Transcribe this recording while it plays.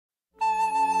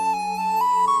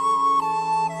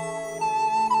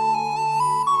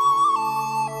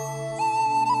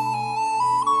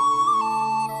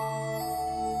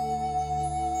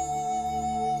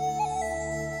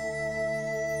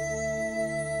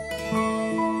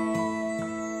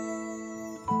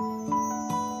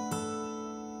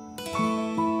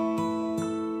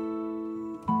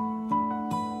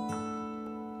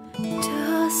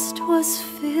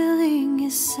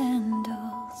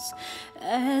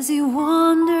as he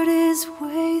wandered his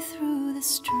way through the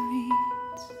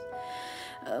streets,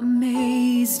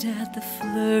 amazed at the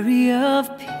flurry of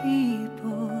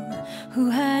people who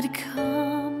had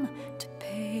come to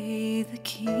pay the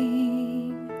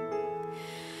king.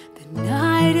 The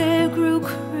night air grew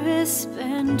crisp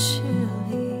and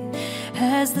chilly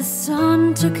as the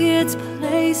sun took its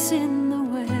place in the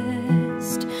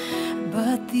west,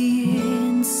 but the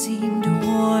inn seemed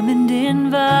warm and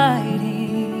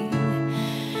inviting,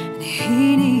 and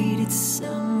he needed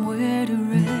somewhere to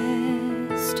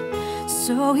rest.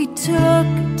 So he took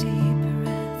a deep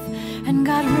breath and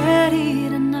got ready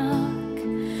to knock,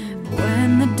 when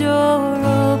the door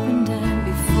opened and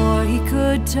before he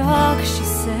could talk, she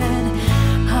said,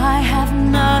 "I have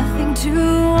nothing to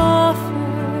offer.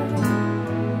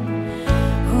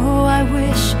 Oh, I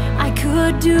wish I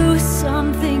could do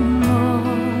something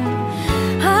more.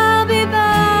 I'll be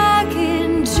back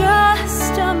in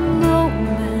just a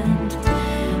moment.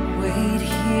 Wait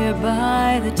here by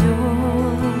the door.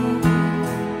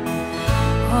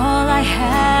 All I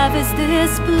have is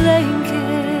this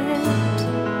blanket.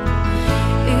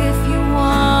 If you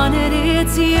want it,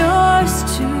 it's yours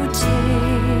to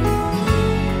take.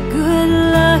 Good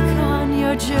luck on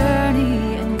your journey,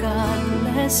 and God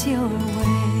bless your way."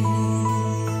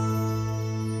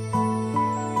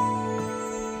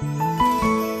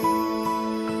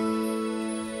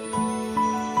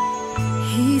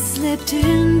 He slipped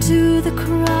into the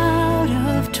crowd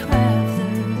of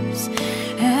travelers,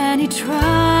 and he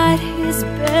tried his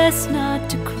best not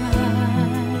to cry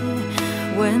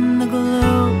when the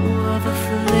glow of a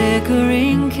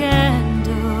flickering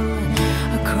candle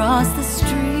across the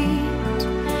street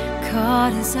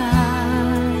caught his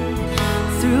eye.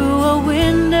 Through a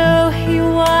window he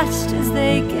watched as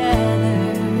they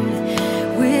gathered,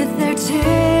 with their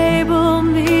table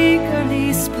meagerly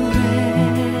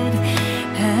spread,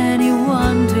 and he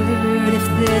wondered if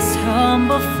this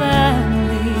humble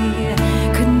family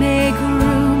could make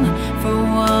room for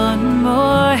one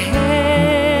more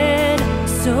head.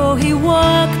 So he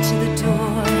walked to the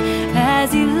door as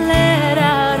he let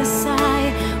out a sigh.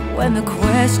 When the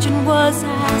question was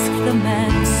asked, the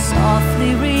man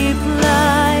softly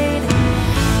replied,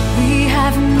 "We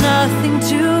have nothing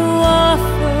to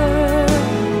offer.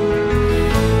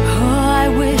 Oh, I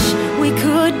wish we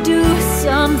could do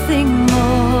something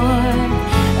more.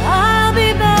 I'll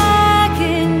be back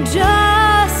in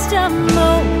just a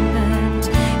moment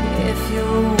if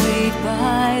you'll wait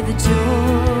by the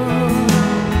door.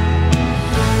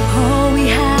 All we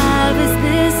have is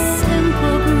this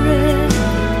simple bread.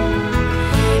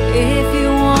 If you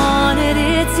want it,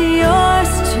 it's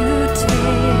yours to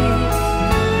take.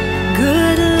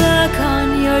 Good luck on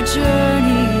your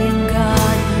journey, and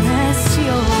God bless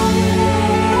your way."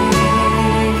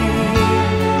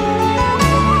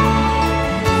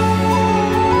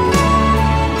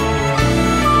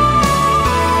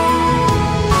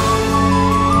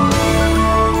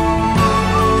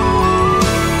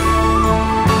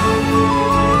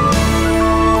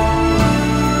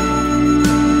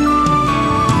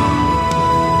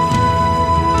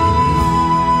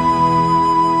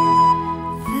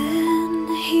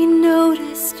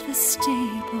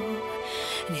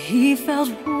 He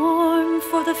felt warm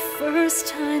for the first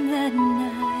time that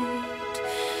night.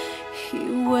 He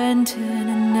went in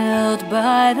and knelt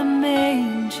by the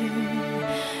manger,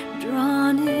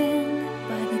 drawn in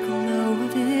by the glow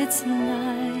of its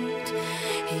light.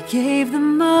 He gave the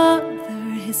mother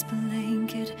his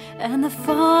blanket and the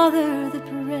father the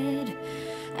bread,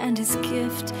 and his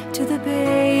gift to the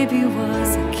baby was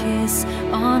a kiss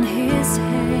on his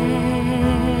head.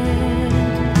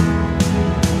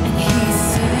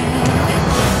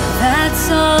 That's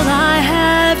all I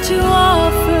have to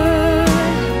offer.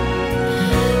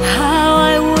 How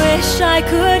I wish I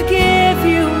could give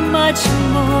you much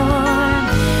more.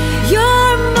 Your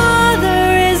mother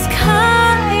is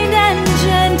kind and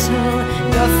gentle.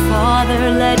 Your father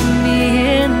let me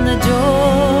in the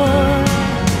door.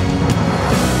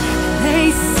 They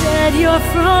said you're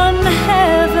from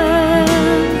heaven,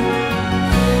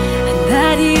 and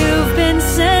that you've been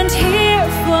sent here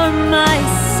for my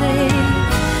sake.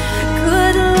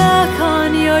 Good luck on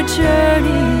your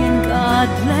journey, and God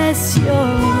bless your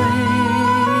way.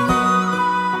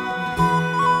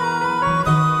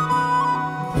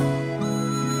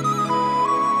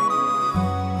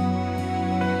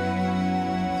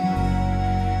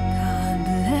 God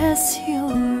bless you.